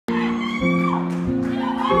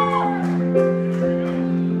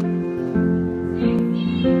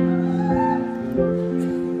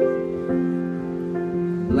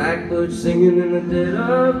Blackbird singing in the dead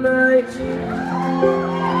of night.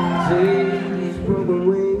 Take these broken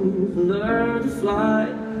wings and learn to fly.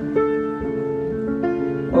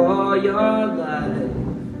 All your life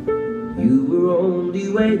you were only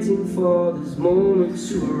waiting for this moment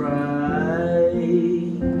to arrive.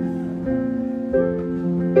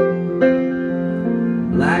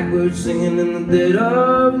 Blackbird singing in the dead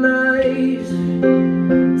of night.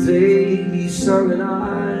 Take these sunken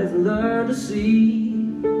eyes and learn to see.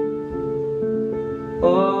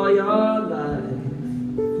 All your life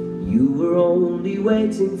you were only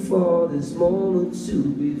waiting for this moment to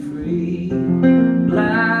be free.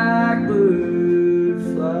 Blackbird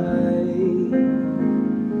fly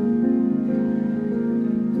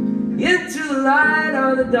into the light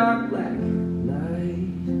of the dark black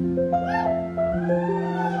night.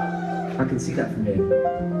 I can see that from here.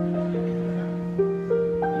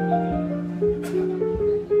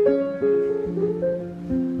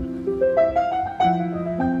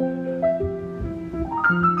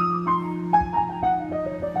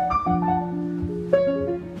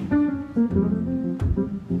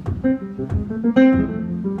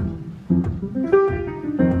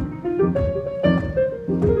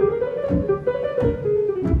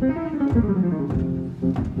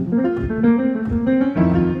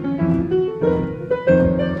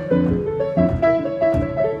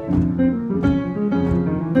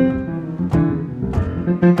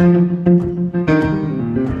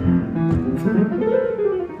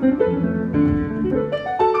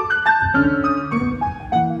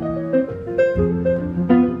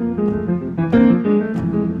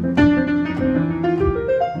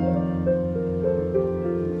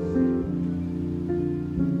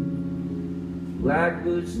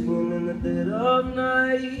 Blackbird singing in the dead of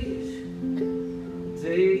night.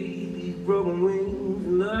 Take these broken wings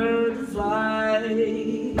and learn to fly.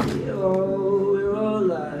 Oh, your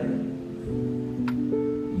life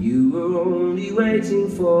you were only waiting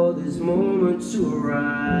for this moment to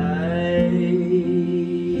arrive.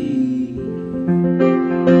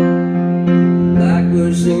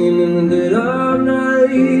 Blackbird singing in the dead of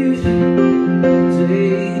night.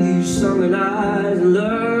 Take these sunken eyes and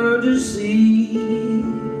learn to see.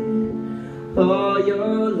 All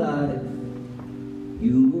your life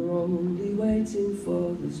you were only waiting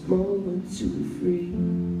for this moment to be free.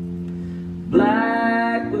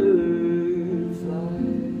 Blackbird fly,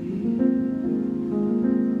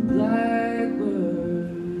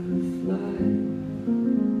 blackbird fly,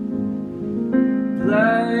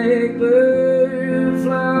 blackbird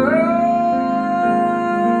fly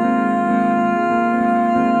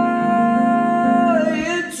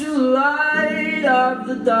into the light of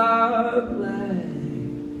the dark night.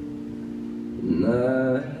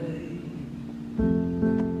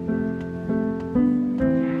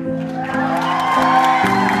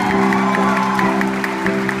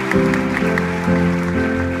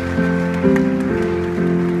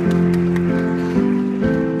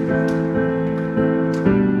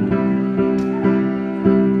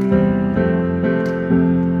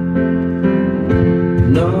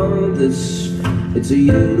 Know this, it's a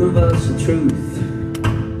universal truth.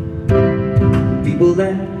 People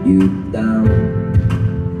let you down,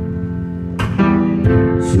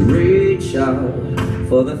 so reach out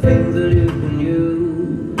for the things that you can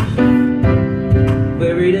use,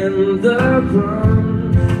 buried in the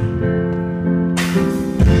ground.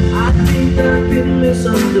 I think I've been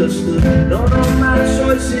misunderstood. None of my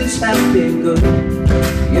choices have been good.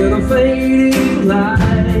 You're the fading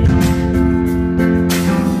light,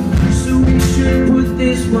 so we should put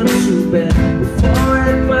this one to bed before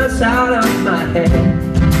it bursts out of my head.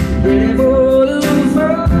 Ready for the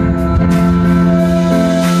fall.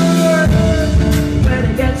 When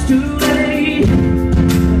it gets too late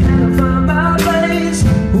and I find my place,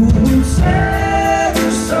 who will save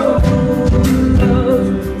your soul? Love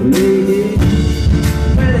me.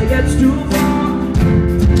 When it gets too far,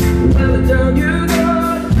 well down you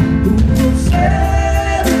go. Who will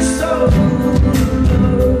save your soul?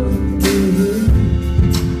 Love me.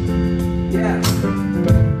 Yeah.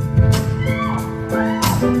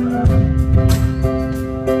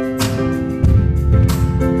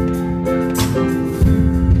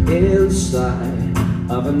 Inside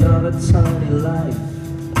of another tiny life,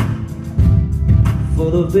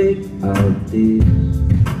 full of big ideas,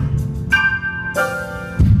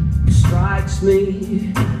 strikes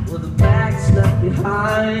me with a bags left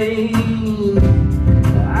behind.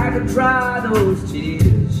 I could dry those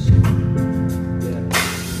tears.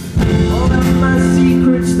 Yeah. All of my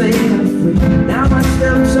secrets they are free. Now watch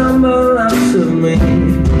them tumble out to me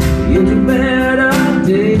into better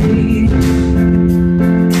days.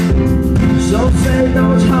 So say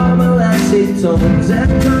those harmonies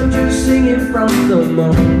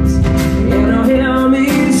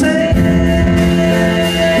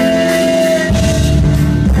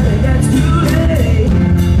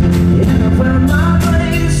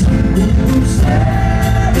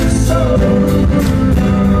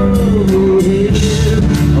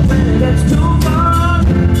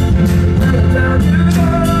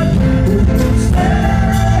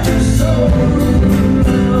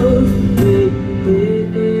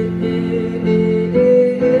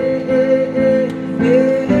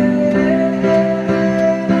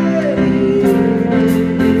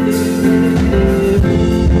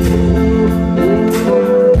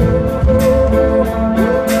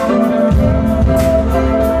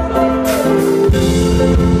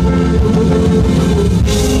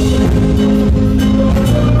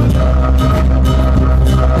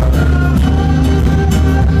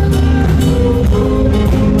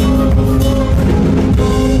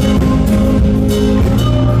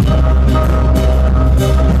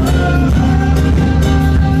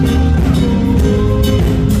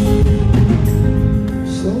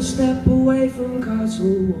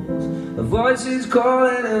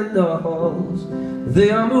and the halls, they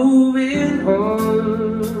are moving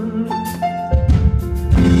on.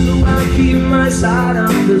 So I'll keep my side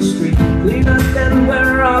of the street clean up and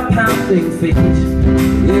wear our pounding feet.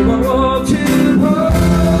 They will walk to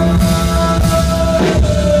home.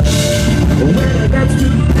 When it gets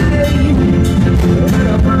too late, when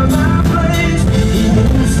I find my place,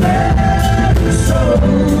 who'll stand the soul?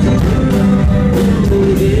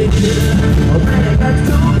 When it gets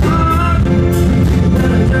too hard,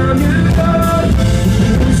 when I down you go,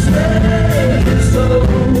 who'll stand the soul?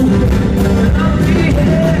 I'll be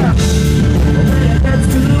here. When it gets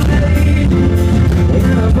too late, when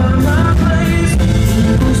I find my place,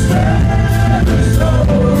 who'll stand the soul?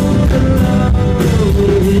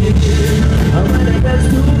 When it gets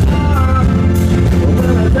too far,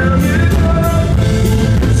 when I down you go,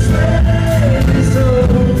 stand the soul.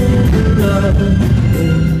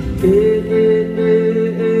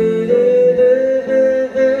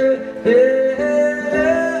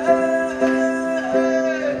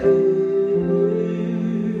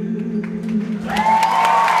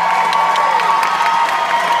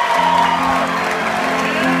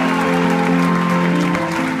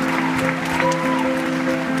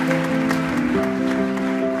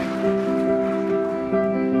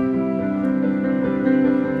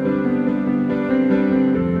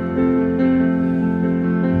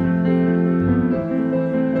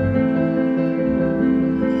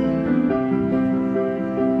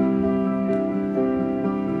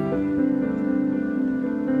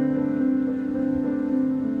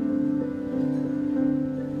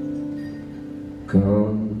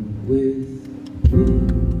 Come with me,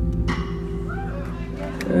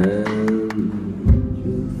 and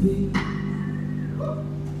you'll be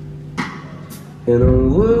in a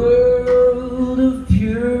world of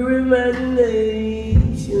pure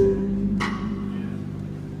imagination.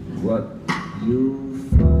 What you'll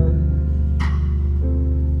find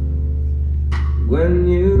when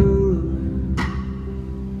you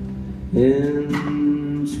look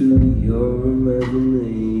into your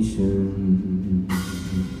imagination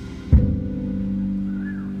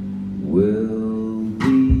will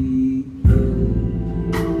begin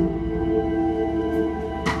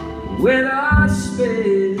when I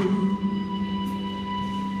spend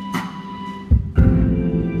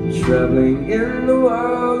traveling in the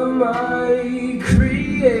world of my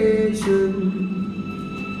creation,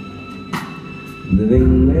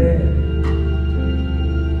 living there.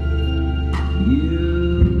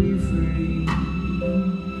 You'll be free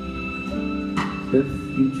if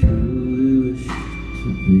you truly wish to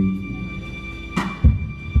be.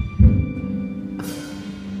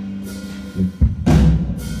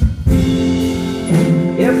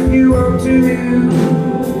 If you want to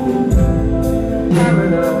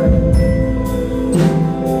paradise,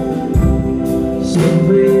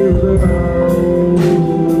 simply look around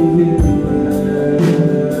you.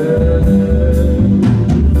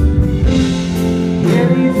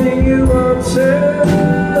 Anything you want to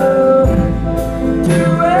do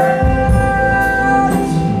it.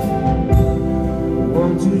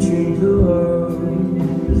 Want to change the world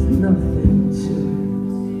with nothing to.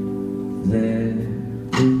 There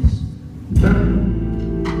is none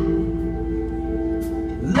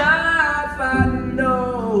life I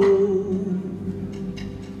know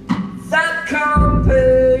that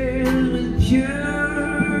compares with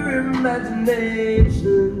pure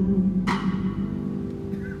imagination.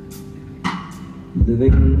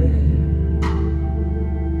 Living there,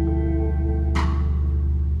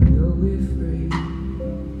 you'll be free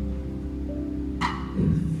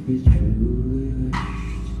if you truly wish to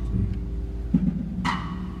be.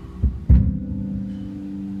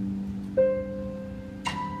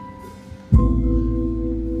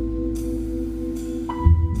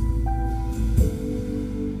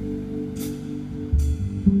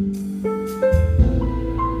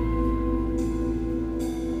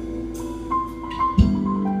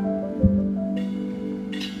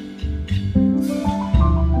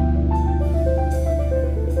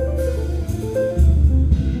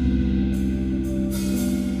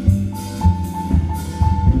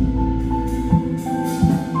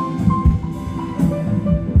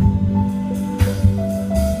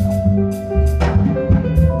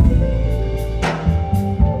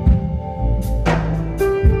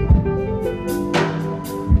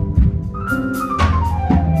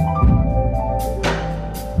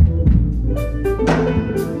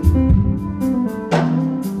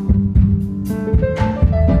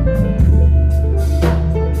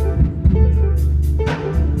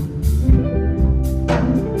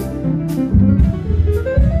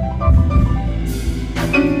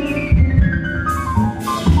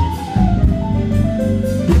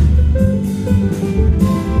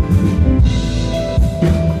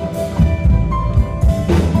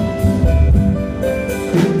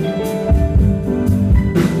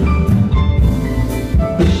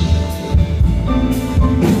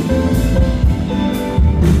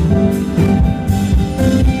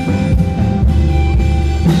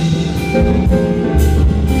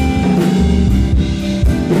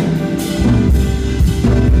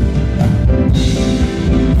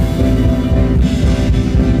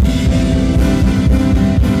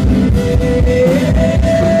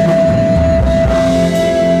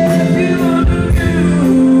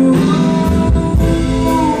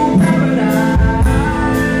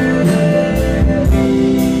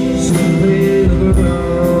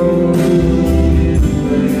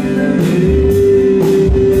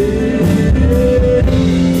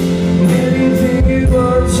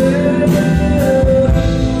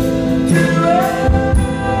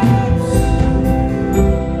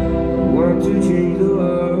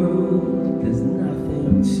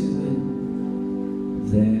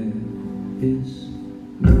 there is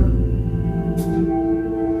none.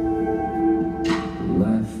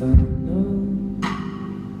 Life I know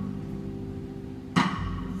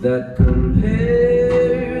that